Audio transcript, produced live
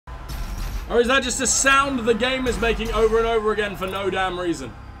Or is that just a sound the game is making over and over again for no damn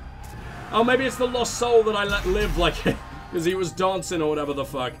reason? Oh, maybe it's the lost soul that I let live, like, because he was dancing or whatever the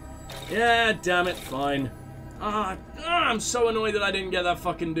fuck. Yeah, damn it, fine. I'm so annoyed that I didn't get that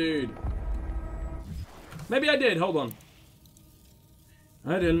fucking dude. Maybe I did, hold on.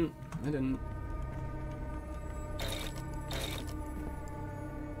 I didn't.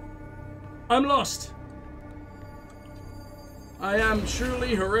 I'm lost. I am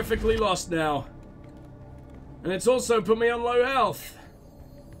truly horrifically lost now. And it's also put me on low health.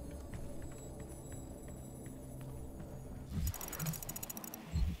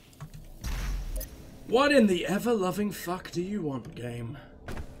 What in the ever-loving fuck do you want, game?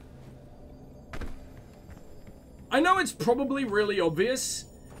 I know it's probably really obvious,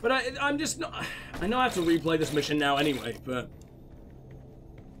 but I'm just not... I know I have to replay this mission now anyway, but...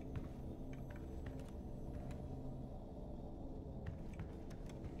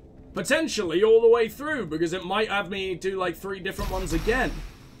 potentially all the way through, because it might have me do like 3 different ones again.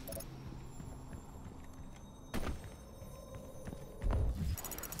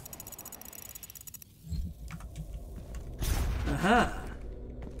 Aha.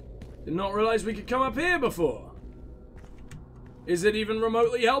 Did not realize we could come up here before. Is it even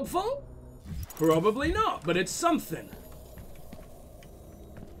remotely helpful? Probably not, but it's something.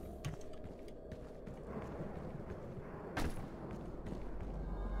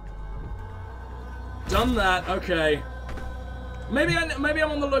 Done that, okay. Maybe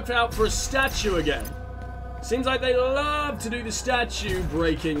I'm on the lookout for a statue again. Seems like they love to do the statue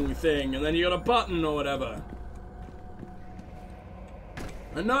breaking thing, and then you got a button or whatever.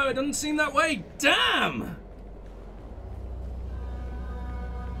 And no, it doesn't seem that way. Damn!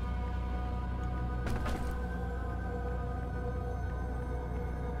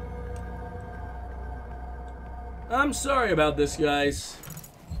 I'm sorry about this, guys.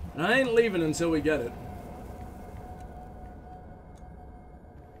 I ain't leaving until we get it.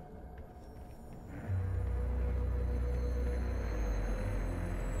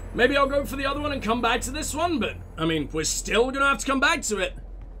 Maybe I'll go for the other one and come back to this one, but, I mean, we're still gonna have to come back to it.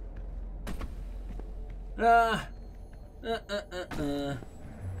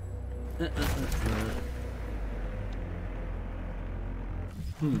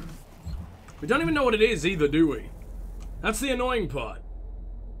 We don't even know what it is either, do we? That's the annoying part.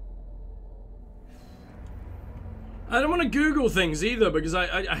 I don't want to Google things either, because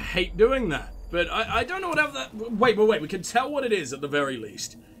I hate doing that. But I don't know whatever that... Wait, we can tell what it is at the very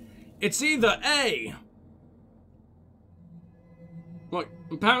least. It's either A... Like,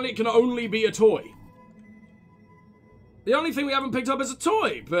 apparently it can only be a toy. The only thing we haven't picked up is a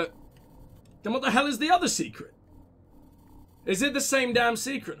toy, but... then what the hell is the other secret? Is it the same damn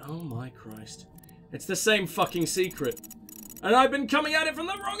secret? Oh my Christ. It's the same fucking secret. And I've been coming at it from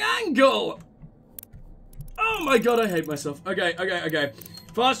the wrong angle! Oh my god, I hate myself. Okay.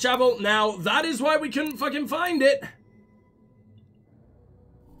 Fast travel. Now, that is why we couldn't fucking find it.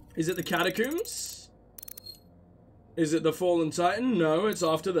 Is it the catacombs? Is it the Fallen Titan? No, it's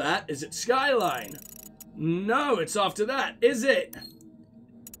after that. Is it Skyline? No, it's after that. Is it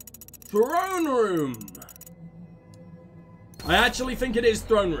Throne Room? I actually think it is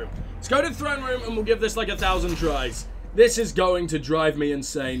Throne Room. Let's go to Throne Room and we'll give this like 1,000 tries. This is going to drive me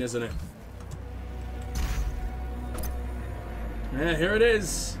insane, isn't it? Yeah, here it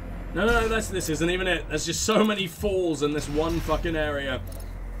is. No, this isn't even it. There's just so many falls in this one fucking area.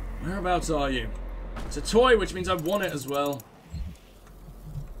 Whereabouts are you? It's a toy, which means I've won it as well.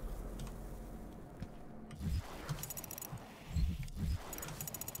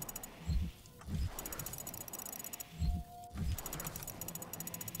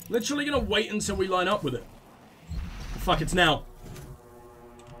 Literally gonna wait until we line up with it. Fuck, it's now.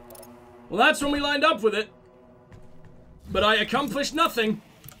 Well, that's when we lined up with it. But I accomplished nothing.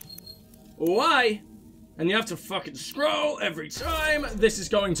 Why? And you have to fucking scroll every time. This is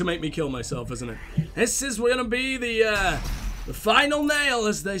going to make me kill myself, isn't it? This is gonna be the final nail,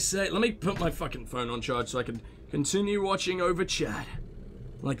 as they say. Let me put my fucking phone on charge so I can continue watching over chat.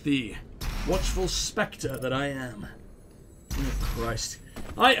 Like the watchful spectre that I am. Oh, Christ.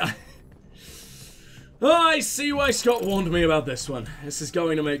 I see why Scott warned me about this one. This is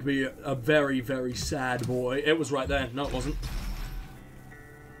going to make me a very, very sad boy. It was right there. No, it wasn't.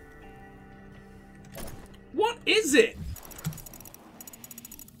 What is it?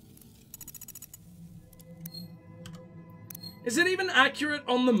 Is it even accurate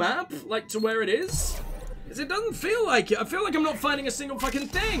on the map? Like, to where it is? Because it doesn't feel like it. I feel like I'm not finding a single fucking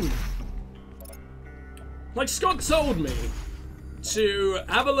thing. Like, Scott told me to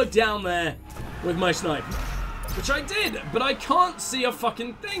have a look down there with my sniper. Which I did, but I can't see a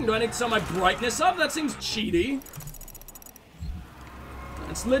fucking thing. Do I need to turn my brightness up? That seems cheaty.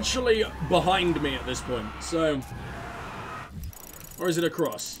 It's literally behind me at this point, so... Or is it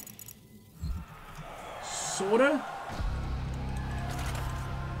across? Sorta?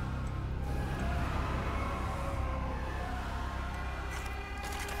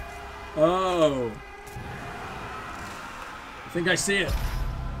 Oh. I think I see it.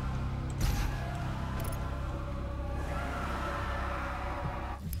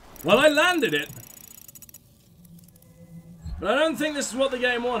 Well, I landed it. But I don't think this is what the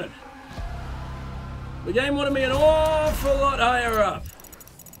game wanted. The game wanted me an awful lot higher up.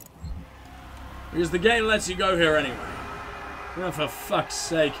 Because the game lets you go here anyway. Oh, for fuck's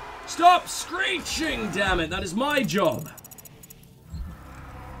sake. Stop screeching, damn it. That is my job.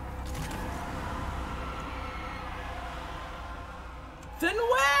 Then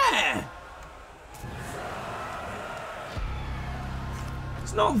where?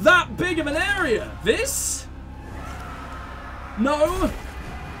 It's not that big of an area. This? No.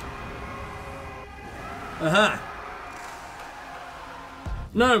 Uh-huh.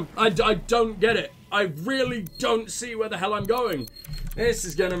 No, I don't get it. I really don't see where the hell I'm going. This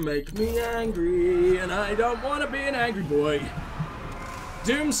is gonna make me angry, and I don't want to be an angry boy.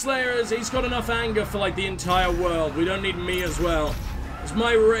 Doomslayers, he's got enough anger for, like, the entire world. We don't need me as well. Because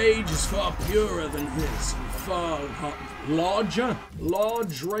my rage is far purer than his. And far larger?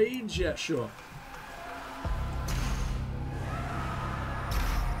 Large rage? Yeah, sure.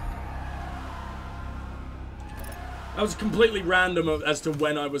 That was completely random as to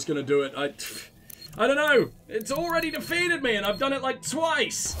when I was going to do it. I don't know. It's already defeated me, and I've done it like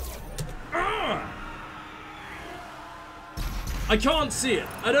twice. Ugh. I can't see it.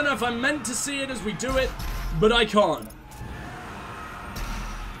 I don't know if I'm meant to see it as we do it, but I can't.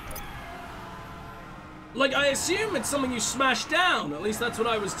 Like, I assume it's something you smash down. At least that's what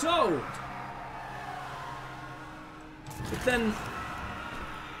I was told. But then...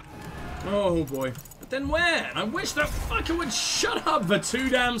 Oh, boy. But then where? I wish that fucker would shut up for 2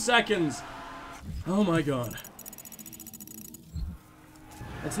 damn seconds. Oh, my God.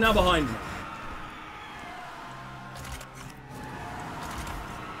 It's now behind me.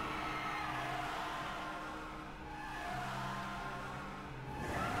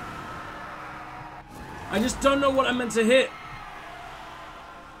 I just don't know what I'm meant to hit.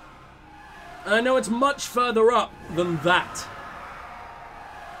 And I know it's much further up than that.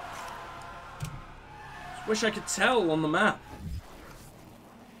 Just wish I could tell on the map.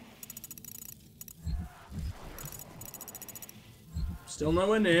 Still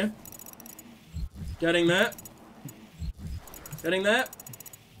nowhere near. Getting there. Getting there.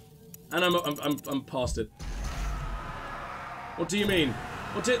 And I'm past it. What do you mean?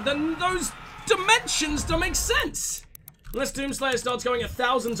 Then those dimensions don't make sense! Unless Doomslayer starts going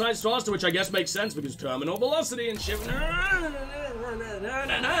 1,000 times faster, which I guess makes sense because terminal velocity and shit.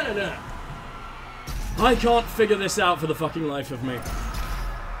 I can't figure this out for the fucking life of me.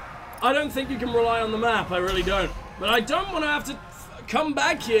 I don't think you can rely on the map, I really don't. But I don't want to have to come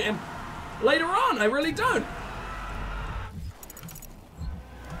back here later on, I really don't.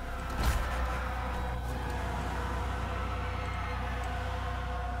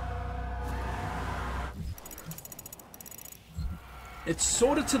 It's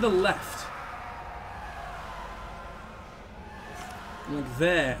sort of to the left. Like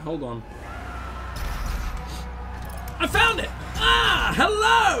there. Hold on. I found it! Ah!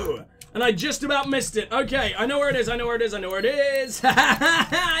 Hello! And I just about missed it. Okay, I know where it is, I know where it is, I know where it is.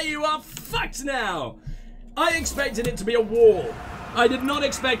 You are fucked now! I expected it to be a wall. I did not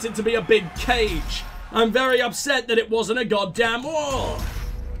expect it to be a big cage. I'm very upset that it wasn't a goddamn wall.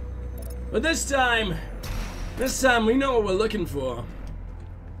 But this time we know what we're looking for.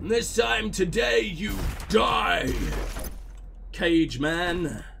 And this time, today, you die. Cage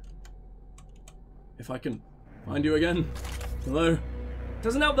man. If I can find you again. Hello?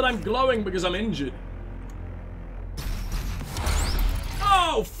 Doesn't help that I'm glowing because I'm injured.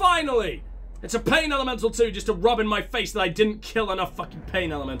 Oh, finally! It's a pain elemental too, just to rub in my face that I didn't kill enough fucking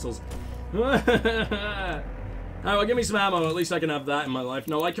pain elementals. Oh, well, give me some ammo. At least I can have that in my life.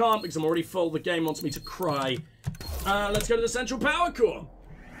 No, I can't because I'm already full. The game wants me to cry. Let's go to the central power core.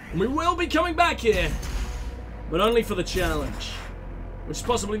 And we will be coming back here. But only for the challenge. Which is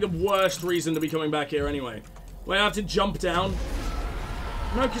possibly the worst reason to be coming back here anyway. Where I have to jump down.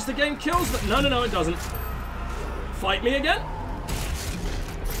 No, because the game kills me. No, it doesn't. Fight me again?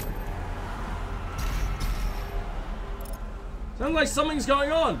 Sounds like something's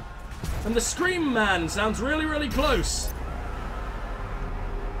going on. And the Scream Man sounds really, really close.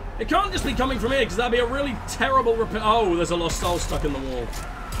 It can't just be coming from here, because that'd be a really terrible repair. Oh, there's a lost soul stuck in the wall.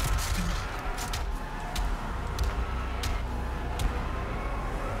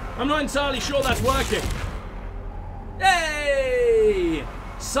 I'm not entirely sure that's working. Hey!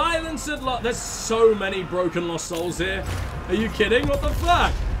 Silenced lost. There's so many broken lost souls here. Are you kidding? What the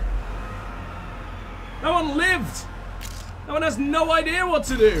fuck? No one lived. No one has no idea what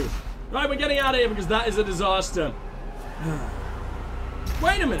to do. Right, we're getting out of here because that is a disaster.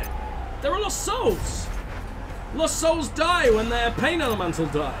 Wait a minute. There are lost souls. Lost souls die when their pain elemental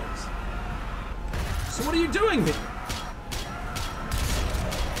dies. So what are you doing here?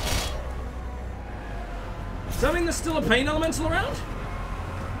 Does that mean there's still a pain elemental around?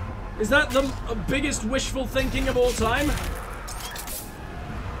 Is that the biggest wishful thinking of all time?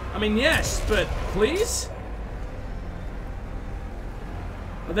 I mean, yes, but please?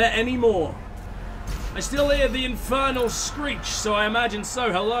 Are there any more? I still hear the infernal screech, so I imagine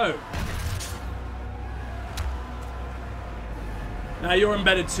so. Hello. Now you're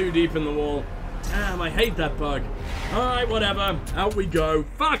embedded too deep in the wall. Damn, I hate that bug. Alright, whatever. Out we go.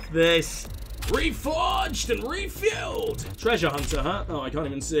 Fuck this. Reforged and refueled. Treasure hunter, huh? Oh, I can't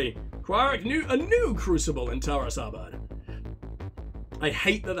even see. Acquire a new crucible in Tarasabad. I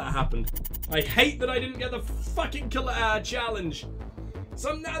hate that that happened. I hate that I didn't get the fucking challenge.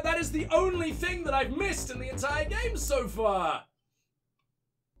 So now that is the only thing that I've missed in the entire game so far.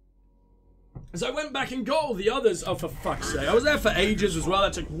 As I went back and got all the others. Oh, for fuck's sake. I was there for ages as well.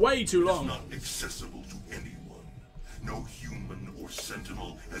 That took way too long. It's not accessible to anyone. No human or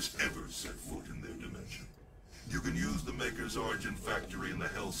sentinel has ever set foot in their dimension. You can use the Maker's origin factory in the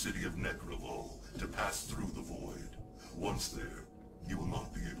Hell City of Necrovol to pass through the void. Once there, you will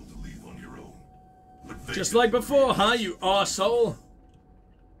not be able to leave on your own. But just like before, huh, you arsehole?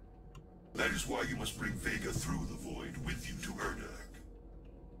 That is why you must bring Vega through the void with you to Urdak.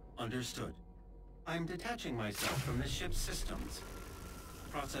 Understood. I'm detaching myself from the ship's systems.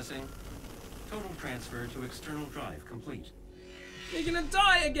 Processing. Total transfer to external drive complete. You're gonna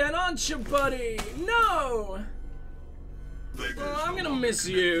die again, aren't you, buddy? No! Vega I'm gonna miss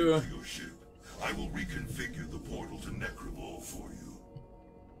you. Your ship. I will reconfigure the portal to Necrovol for you.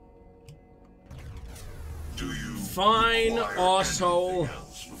 Do you fine, arsehole.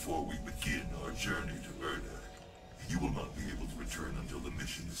 Before we begin our journey to Urdak, you will not be able to return until the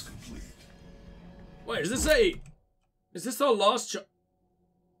mission is complete. Wait, is this our last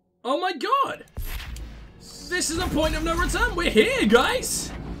oh my god! This is a point of no return. We're here,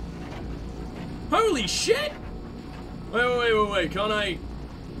 guys! Holy shit! Wait, can't I?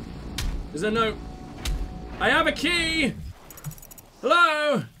 Is there no? I have a key!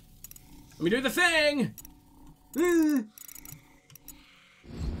 Hello? Let me do the thing!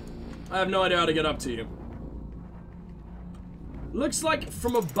 I have no idea how to get up to you. Looks like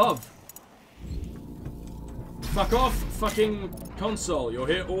from above. Fuck off, fucking console. You're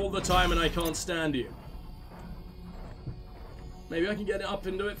here all the time and I can't stand you. Maybe I can get up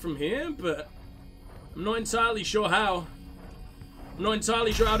into it from here, but I'm not entirely sure how. I'm not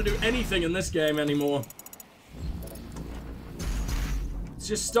entirely sure how to do anything in this game anymore. It's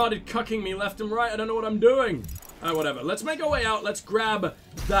just started cucking me left and right. I don't know what I'm doing. Alright, whatever. Let's make our way out. Let's grab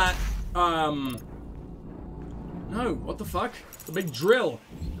that, no, what the fuck? The big drill.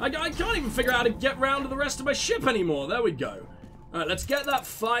 I can't even figure out how to get round to the rest of my ship anymore. There we go. Alright, let's get that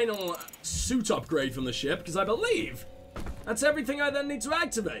final suit upgrade from the ship, because I believe that's everything I then need to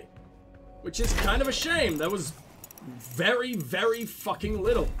activate. Which is kind of a shame. There was very, very fucking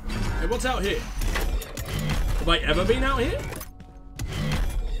little. Hey, what's out here? Have I ever been out here?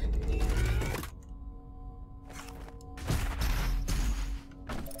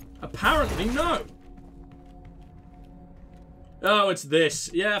 Apparently, no. Oh, it's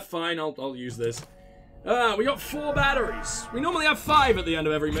this. Yeah, fine, I'll use this. We got 4 batteries. We normally have 5 at the end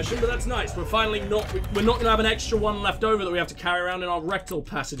of every mission, but that's nice. We're finally not, we're not gonna have an extra one left over that we have to carry around in our rectal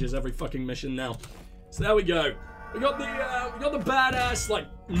passages every fucking mission now. So there we go. We got the badass, like,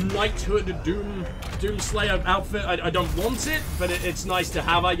 knighthood Doom Slayer outfit. I don't want it, but it's nice to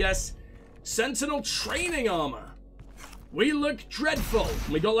have, I guess. Sentinel training armor. We look dreadful.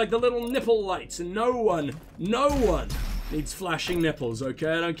 We got, like, the little nipple lights, and no one needs flashing nipples,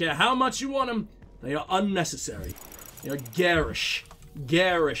 okay? I don't care how much you want them. They are unnecessary. They are garish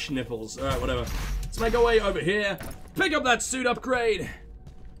nipples. Alright, whatever. Let's make our way over here. Pick up that suit upgrade.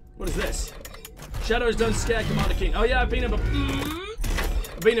 What is this? Shadows don't scare Commander Keen. Oh yeah, I've been here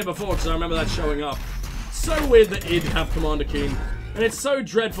before because I remember that showing up. It's so weird that it'd have Commander Keen. And it's so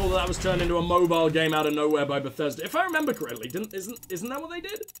dreadful that was turned into a mobile game out of nowhere by Bethesda. If I remember correctly, isn't that what they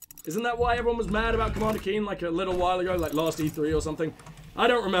did? Isn't that why everyone was mad about Commander Keen like a little while ago, like last E3 or something? I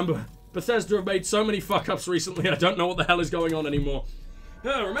don't remember. Bethesda have made so many fuck-ups recently, I don't know what the hell is going on anymore.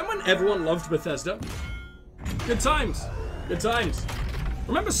 Remember when everyone loved Bethesda? Good times. Good times.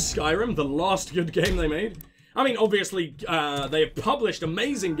 Remember Skyrim, the last good game they made? I mean, obviously, they have published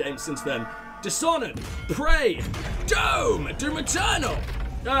amazing games since then. Dishonored, Prey, Doom Eternal.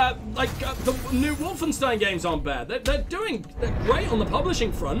 The new Wolfenstein games aren't bad. They're great on the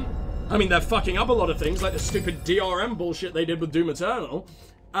publishing front. I mean, they're fucking up a lot of things, like the stupid DRM bullshit they did with Doom Eternal.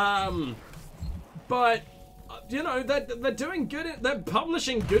 But, you know, they're doing good, they're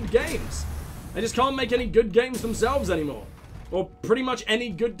publishing good games. They just can't make any good games themselves anymore. Or pretty much any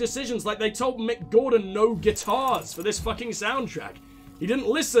good decisions, like they told Mick Gordon no guitars for this fucking soundtrack. He didn't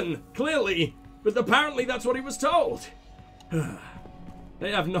listen, clearly, but apparently that's what he was told.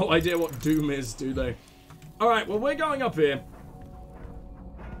 They have no idea what Doom is, do they? Alright, well, we're going up here.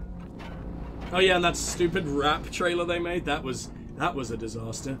 Oh yeah, and that stupid rap trailer they made, that was a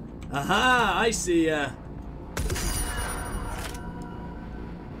disaster. Aha, I see ya.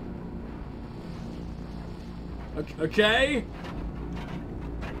 Okay.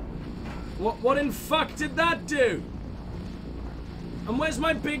 What in fuck did that do? And where's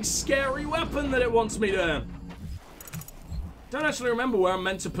my big scary weapon that it wants me to... Don't actually remember where I'm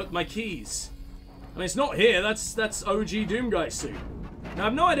meant to put my keys. I mean, it's not here. That's OG Doom Guy's suit. Now, I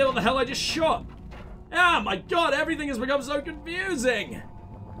have no idea what the hell I just shot. Ah, my god, everything has become so confusing.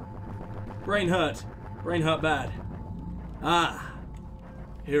 Brain hurt. Brain hurt bad. Ah,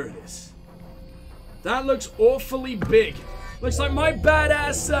 here it is. That looks awfully big. Looks like my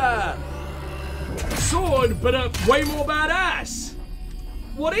badass sword, but way more badass.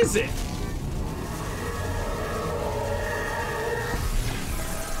 What is it?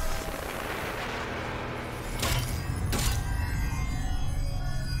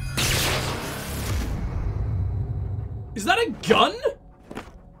 Is that a gun?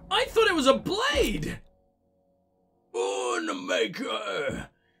 I thought it was a blade. Unmakyr.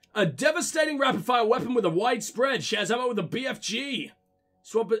 A devastating rapid-fire weapon with a wide spread. Shares ammo with a BFG.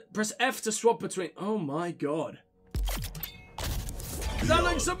 Press F to swap between... Oh my god. That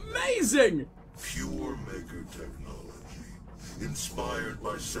looks amazing! Pure Maker technology, inspired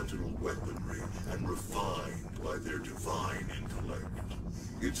by Sentinel weaponry and refined by their divine intellect.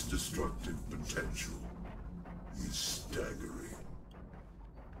 Its destructive potential is staggering.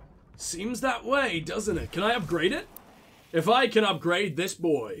 Seems that way, doesn't it? Can I upgrade it? If I can upgrade this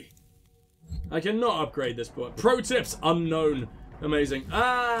boy. I cannot upgrade this boy. Pro tips, unknown. Amazing.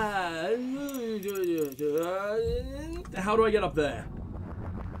 How do I get up there?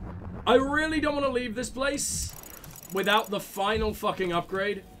 I really don't want to leave this place without the final fucking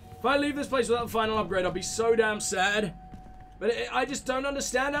upgrade. If I leave this place without the final upgrade, I'll be so damn sad. But I just don't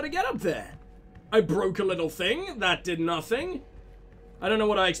understand how to get up there. I broke a little thing. That did nothing. I don't know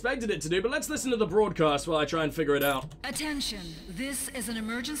what I expected it to do, but let's listen to the broadcast while I try and figure it out. Attention. This is an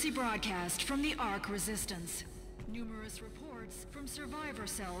emergency broadcast from the Ark Resistance. Numerous reports from survivor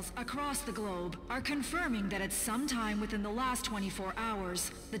cells across the globe are confirming that at some time within the last 24 hours,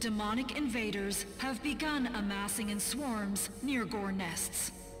 the demonic invaders have begun amassing in swarms near Gore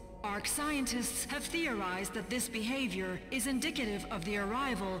nests. Ark scientists have theorized that this behavior is indicative of the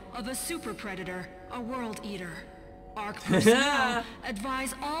arrival of a super predator, a world eater. Ark personnel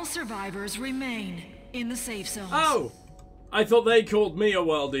advise all survivors remain in the safe zones. Oh! I thought they called me a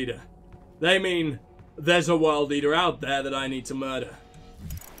world eater. They mean there's a world eater out there that I need to murder.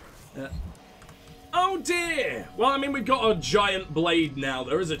 Oh dear! Well, I mean, we've got a giant blade now.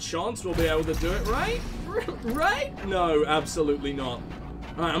 There is a chance we'll be able to do it, right? Right? No, absolutely not.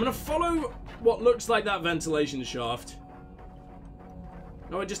 Alright, I'm gonna follow what looks like that ventilation shaft.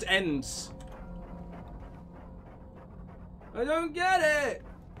 No, it just ends. I don't get it!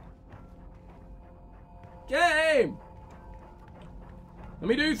 Game! Let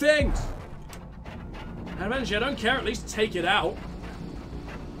me do things! And eventually, I don't care, at least take it out.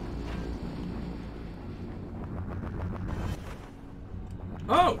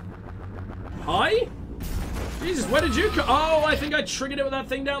 Oh! Hi? Jesus, where did you come? Oh, I think I triggered it with that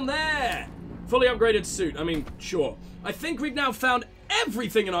thing down there! Fully upgraded suit, I mean, sure. I think we've now found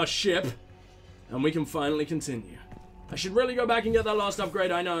everything in our ship, and we can finally continue. I should really go back and get that last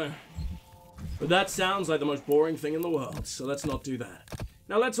upgrade, I know. But that sounds like the most boring thing in the world, so let's not do that.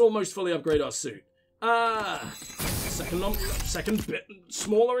 Now let's almost fully upgrade our suit. Second bit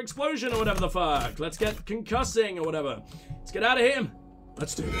smaller explosion or whatever the fuck. Let's get concussing or whatever. Let's get out of here.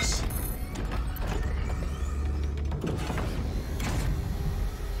 Let's do this.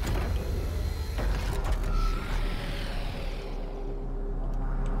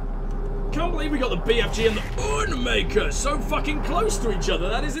 Can't believe we got the BFG and the Unmakyr so fucking close to each other.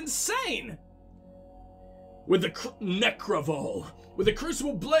 That is insane. With the Necrovol, with the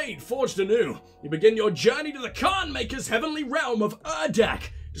Crucible Blade forged anew, you begin your journey to the Khanmaker's heavenly realm of Urdak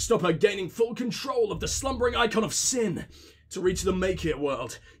to stop her gaining full control of the slumbering icon of sin. To reach the Unmakyr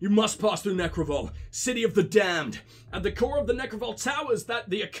world, you must pass through Necrovol, City of the Damned. At the core of the Necrovol towers that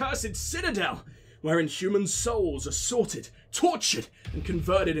the accursed citadel, wherein human souls are sorted, tortured, and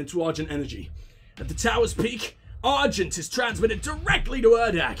converted into Argent energy. At the tower's peak, Argent is transmitted directly to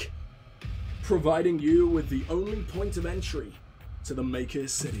Urdak, providing you with the only point of entry to the Unmakyr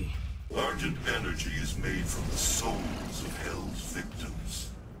City. Argent energy is made from the souls of Hell's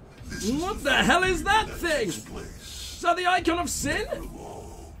victims. What the hell is that thing? Is that the icon of sin?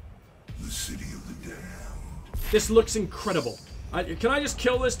 The City of the Damned. This looks incredible. Can I just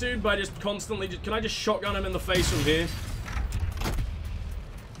kill this dude by just constantly... Can I just shotgun him in the face from here?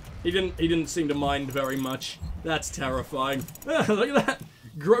 He didn't seem to mind very much. That's terrifying. Look at that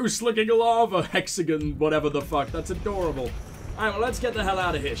gross looking lava hexagon, whatever the fuck. That's adorable. Alright, well, let's get the hell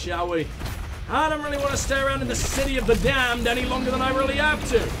out of here, shall we? I don't really want to stay around in the City of the Damned any longer than I really have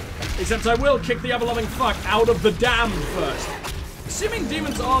to. Except I will kick the ever-loving fuck out of the damned first. Assuming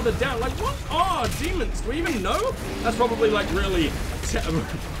demons are the damned. Like, what are demons? Do we even know? That's probably, like, really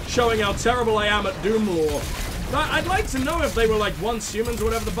showing how terrible I am at Doom lore. But I'd like to know if they were, like, once humans or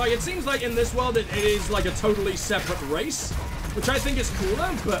whatever the fuck. It seems like in this world it is, like, a totally separate race, which I think is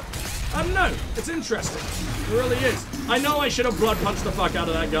cooler, but I don't know. It's interesting. It really is. I know I should have blood punched the fuck out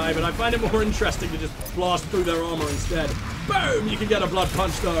of that guy, but I find it more interesting to just blast through their armor instead. Boom! You can get a blood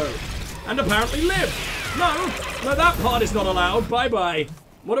punch, though. And apparently live. No, that part is not allowed. Bye-bye.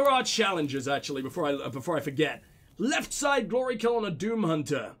 What are our challenges, actually, before I forget? Left side glory kill on a Doom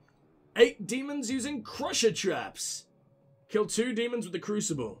Hunter. 8 demons using Crusher Traps. Kill 2 demons with the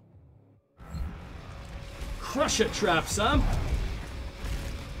Crucible. Crusher Traps, huh?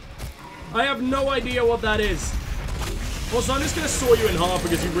 I have no idea what that is. Also, I'm just gonna saw you in half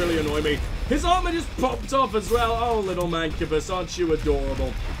because you really annoy me. His armor just popped off as well. Oh, little Mancubus, aren't you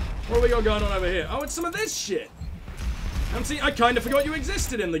adorable? What do we got going on over here? Oh, it's some of this shit. I kind of forgot you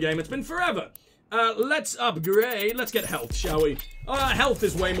existed in the game. It's been forever. Let's upgrade. Let's get health, shall we? Health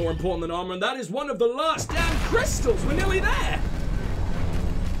is way more important than armor, and that is one of the last damn crystals. We're nearly there.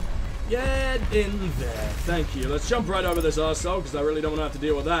 Get in there. Thank you. Let's jump right over this arsehole, because I really don't want to have to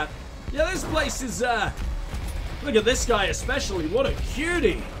deal with that. Yeah, this place is, look at this guy especially. What a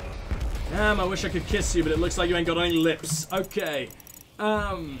cutie. Damn, I wish I could kiss you, but it looks like you ain't got any lips. Okay.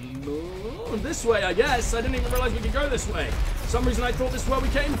 This way, I guess. I didn't even realize we could go this way. For some reason, I thought this is where we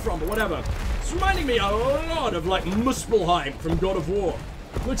came from, but whatever. It's reminding me a lot of, like, Muspelheim from God of War.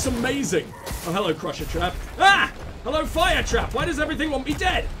 Looks amazing. Oh, hello, Crusher Trap. Ah! Hello, Fire Trap. Why does everything want me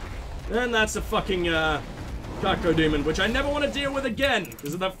dead? And that's a fucking, Kako Demon, which I never want to deal with again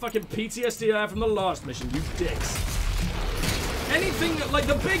because of that fucking PTSD I have from the last mission, you dicks. Anything, like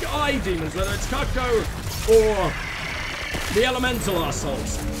the big eye demons, whether it's Kako or the elemental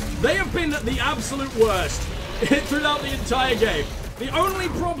arseholes, they have been the absolute worst throughout the entire game. The only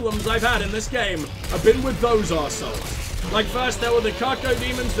problems I've had in this game have been with those arseholes. Like first there were the Kako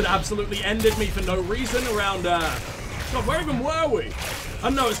demons that absolutely ended me for no reason around, God, where even were we? I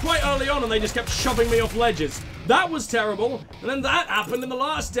don't know, it's quite early on and they just kept shoving me off ledges. That was terrible, and then that happened in the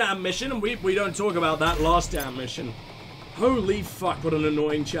last damn mission, and we don't talk about that last damn mission. Holy fuck, what an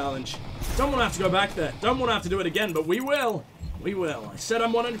annoying challenge. Don't want to have to go back there. Don't want to have to do it again, but we will. We will. I said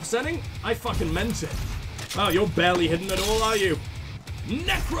I'm 100%ing. I fucking meant it. Oh, you're barely hidden at all, are you?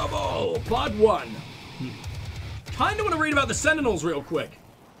 Necrovol, Part 1. Kinda want to read about the Sentinels real quick.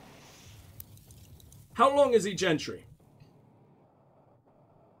 How long is each entry?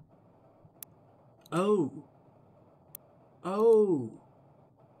 Oh. Oh.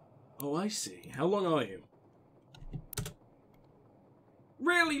 Oh, I see. How long are you?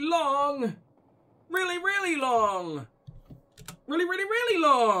 Really long. Really, really long. Really, really, really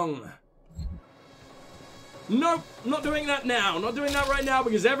long. Nope, not doing that now. Not doing that right now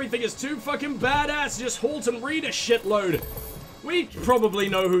because everything is too fucking badass. Just halt and read a shitload. We probably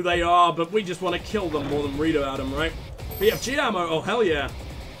know who they are, but we just want to kill them more than read about them, right? BFG ammo, oh hell yeah.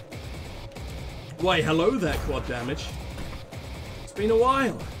 Why, hello there, quad damage. It's been a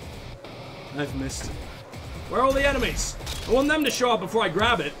while. I've missed it. Where are all the enemies? I want them to show up before I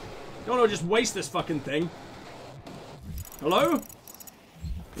grab it. Don't want to just waste this fucking thing. Hello?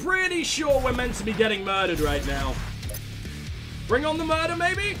 Pretty sure we're meant to be getting murdered right now. Bring on the murder,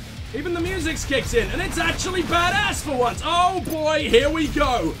 maybe? Even the music's kicked in, and it's actually badass for once. Oh boy, here we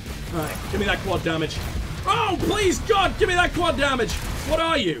go. Alright, give me that quad damage. Oh, please, God, give me that quad damage. What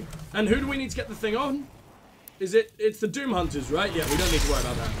are you? And who do we need to get the thing on? It's the Doom Hunters, right? Yeah, we don't need to worry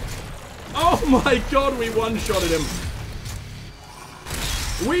about that. Oh my god, we one-shotted him.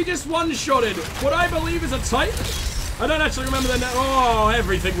 We just one-shotted what I believe is a Titan. I don't actually remember the name. Oh,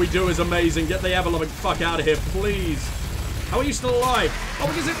 everything we do is amazing. Get the ever-loving fuck out of here, please. How are you still alive? Oh,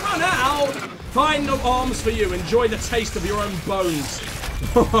 because it ran out. Fine, no arms for you. Enjoy the taste of your own bones.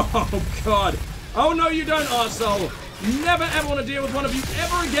 Oh, God. Oh, no, you don't, arsehole. Never ever want to deal with one of you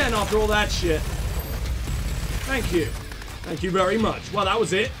ever again after all that shit. Thank you. Thank you very much. Well, that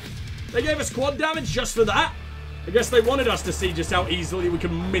was it. They gave us quad damage just for that. I guess they wanted us to see just how easily we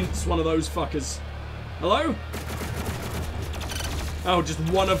can mince one of those fuckers. Hello? Oh, just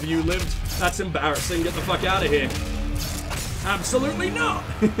one of you lived. That's embarrassing. Get the fuck out of here. Absolutely not.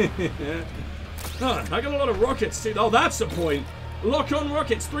 Oh, I got a lot of rockets too. Oh, that's the point. Lock on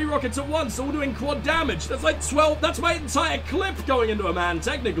rockets. 3 rockets at once, all doing quad damage. That's like 12. That's my entire clip going into a man,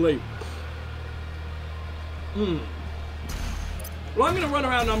 technically. Well, I'm going to run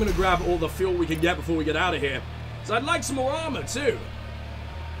around and I'm going to grab all the fuel we can get before we get out of here. So I'd like some more armor too.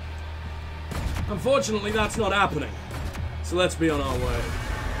 Unfortunately, that's not happening. So let's be on our way.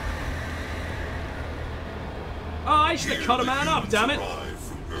 Oh, I should have cut a man up, damn it.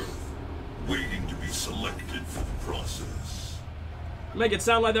 From Earth, waiting to be selected for the process. Make it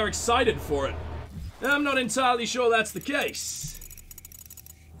sound like they're excited for it. I'm not entirely sure that's the case.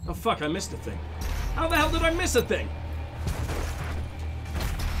 Oh fuck, I missed a thing. How the hell did I miss a thing?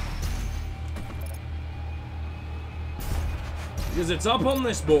 Because it's up on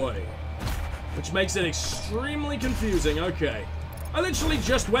this boy. Which makes it extremely confusing. Okay. I literally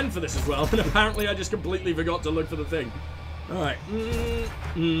just went for this as well, and apparently I just completely forgot to look for the thing. Alright.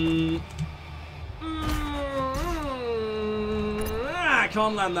 I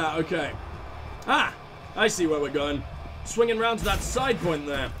can't land that. Okay. Ah! I see where we're going. Swinging round to that side point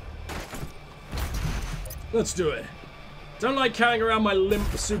there. Let's do it. Don't like carrying around my limp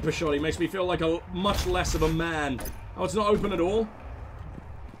super shot. He makes me feel like a much less of a man. Oh, it's not open at all?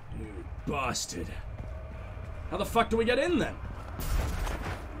 You bastard. How the fuck do we get in then?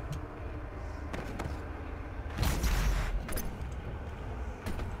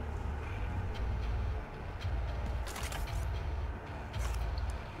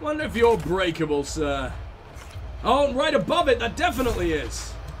 Wonder if you're breakable, sir. Oh, and right above it, that definitely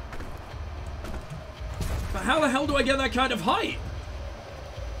is. But how the hell do I get that kind of height?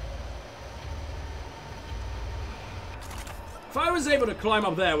 If I was able to climb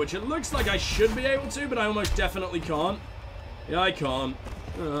up there, which it looks like I should be able to, but I almost definitely can't. Yeah, I can't.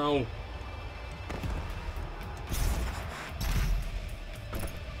 Oh.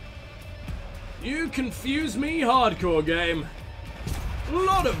 You confuse me hardcore, game. A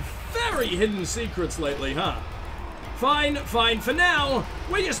lot of very hidden secrets lately, huh? Fine, fine. For now,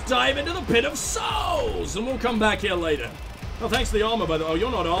 we just dive into the pit of souls, and we'll come back here later. Oh, thanks for the armor, by the way. Oh,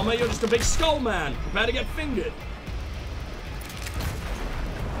 you're not armor. You're just a big skull man. Prepare to get fingered.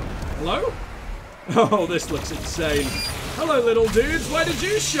 Hello? Oh, this looks insane. Hello, little dudes. Why did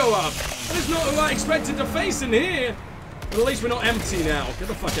you show up? That is not who I expected to face in here. But at least we're not empty now. Get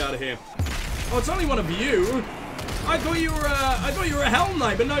the fuck out of here. Oh, it's only one of you. I thought you were a Hell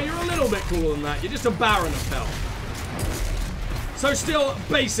Knight, but no, you're a little bit cooler than that. You're just a Baron of Hell. So still,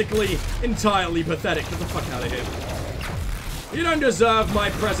 basically, entirely pathetic. Get the fuck out of here. You don't deserve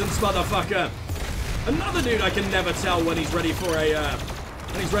my presence, motherfucker. Another dude I can never tell when he's ready for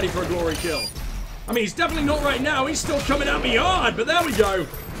a glory kill. I mean, he's definitely not right now. He's still coming at me hard, but there we go.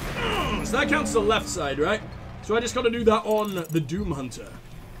 So that counts as the left side, right? So I just got to do that on the Doom Hunter.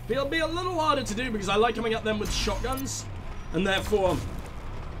 It'll be a little harder to do because I like coming at them with shotguns, and therefore...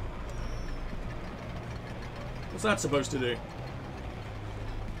 What's that supposed to do?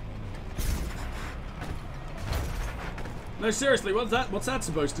 No, seriously, what's that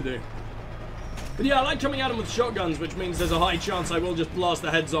supposed to do? But yeah, I like coming at them with shotguns, which means there's a high chance I will just blast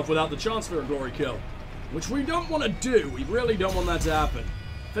their heads off without the chance for a glory kill. Which we don't want to do. We really don't want that to happen.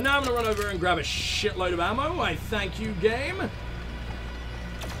 For now, I'm going to run over and grab a shitload of ammo. I thank you, game.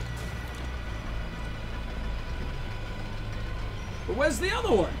 But where's the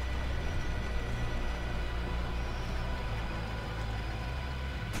other one?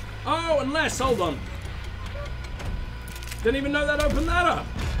 Oh, unless, hold on. Didn't even know that opened that up.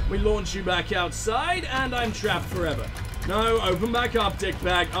 We launch you back outside, and I'm trapped forever. No, open back up,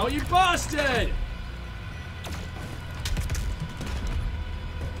 dickbag. Oh, you bastard!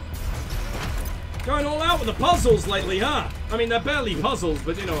 Going all out with the puzzles lately, huh? I mean, they're barely puzzles,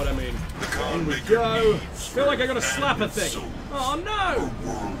 but you know what I mean. In we go. Feel like I gotta slap a thing. Oh, no!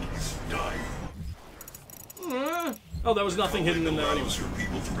 Oh, there was nothing hidden in there anyway. Allows your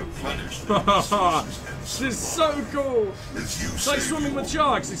people to replenish their resources and This is so cool. as you It's like swimming with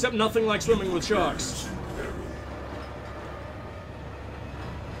sharks, except nothing like swimming with sharks.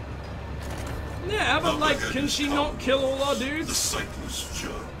 Yeah, but like, can she not kill all our The dudes? sightless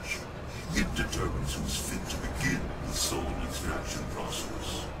judge. It determines who's fit to begin the soul extraction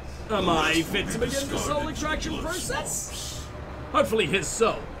process. Am I fit to begin the soul extraction process? Hopefully his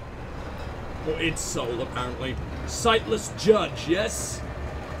soul. Or its soul, apparently. Sightless judge, yes?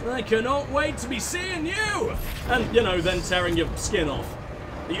 I cannot wait to be seeing you! And, you know, then tearing your skin off.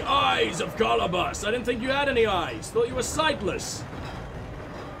 The eyes of Calabas. I didn't think you had any eyes. Thought you were sightless.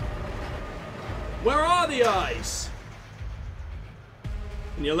 Where are the eyes?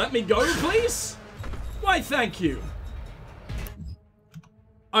 Can you let me go, please? Why, thank you.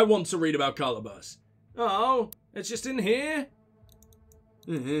 I want to read about Calabas. Oh, it's just in here?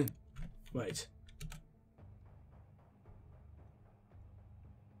 Wait.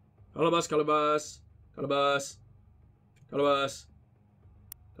 Calabas, Calabas, Calabas, Calabas,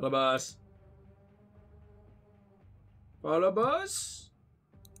 Calabas, Calabas,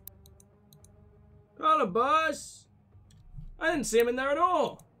 Calabas. I didn't see him in there at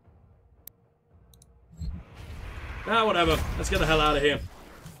all. Ah, whatever. Let's get the hell out of here.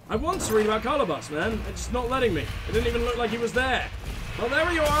 I want to read about Calabas, man. It's just not letting me. It didn't even look like he was there. Well, there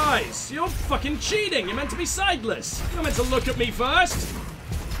are your eyes. You're fucking cheating. You're meant to be sightless. You're meant to look at me first.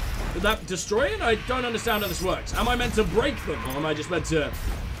 Did that destroy it? I don't understand how this works. Am I meant to break them? Or am I just meant to...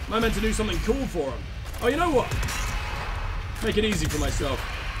 Am I meant to do something cool for them? Oh, you know what? Make it easy for myself.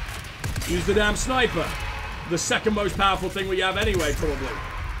 Use the damn sniper. The second most powerful thing we have anyway, probably.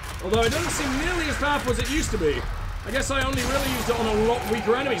 Although it doesn't seem nearly as powerful as it used to be. I guess I only really used it on a lot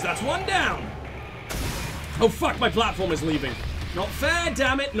weaker enemies. That's one down. Oh, fuck. My platform is leaving. Not fair,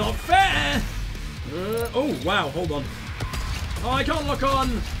 damn it. Not fair. Oh, wow. Hold on. Oh, I can't lock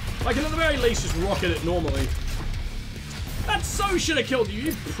on. I can at the very least just rocket it normally. That so should have killed you,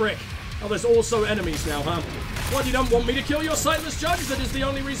 you prick. Oh, there's also enemies now, huh? What, you don't want me to kill your sightless judge? That is the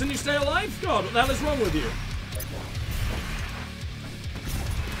only reason you stay alive? God, what the hell is wrong with you?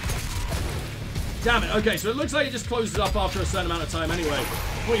 Damn it. Okay, so it looks like it just closes up after a certain amount of time anyway.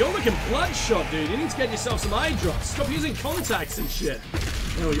 Well, you're looking bloodshot, dude. You need to get yourself some eye drops. Stop using contacts and shit.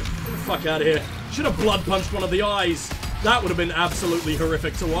 Oh, get the fuck out of here. Should have blood punched one of the eyes. That would have been absolutely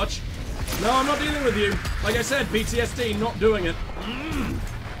horrific to watch. No, I'm not dealing with you. Like I said, PTSD, not doing it.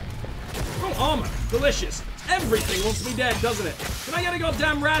 Oh, armor. Delicious. Everything wants me dead, doesn't it? Can I get a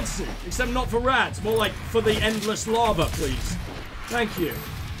goddamn rad suit? Except not for rads. More like for the endless lava, please. Thank you.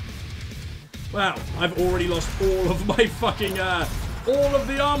 Wow, I've already lost all of my fucking, all of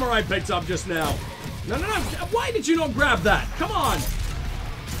the armor I picked up just now. No, no, no. Why did you not grab that? Come on.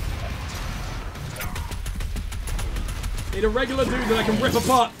 Need a regular dude that I can rip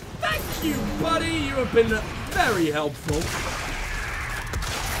apart. Thank you, buddy. You have been very helpful.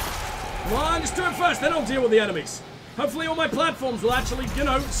 Come on, just do it first, then I'll deal with the enemies. Hopefully all my platforms will actually, you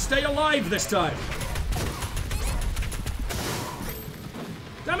know, stay alive this time.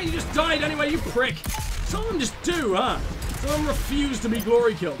 Damn it, you just died anyway, you prick. Some of them just do, huh? Some of them refuse to be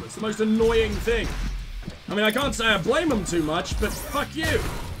glory killed. It's the most annoying thing. I mean, I can't say I blame them too much, but fuck you.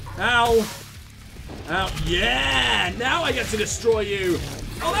 Ow. Ow. Yeah! Now I get to destroy you.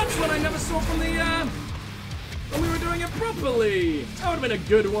 Oh, that's what I never saw from the, when we were doing it properly. That would have been a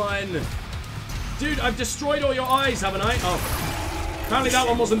good one. Dude, I've destroyed all your eyes, haven't I? Oh. Apparently that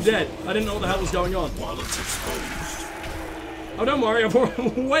one wasn't dead. I didn't know what the hell was going on. While it's exposed. Oh, don't worry.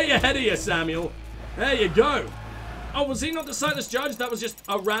 I'm way ahead of you, Samuel. There you go. Oh, was he not the sightless judge? That was just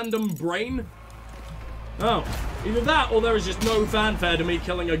a random brain? Oh. Either that or there is just no fanfare to me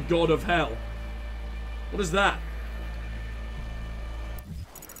killing a god of hell. What is that?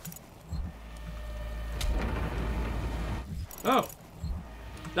 Oh.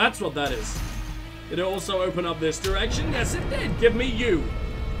 That's what that is. Did it also open up this direction? Yes, it did. Give me you.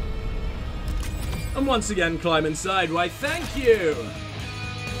 And once again, climb inside. Why, thank you.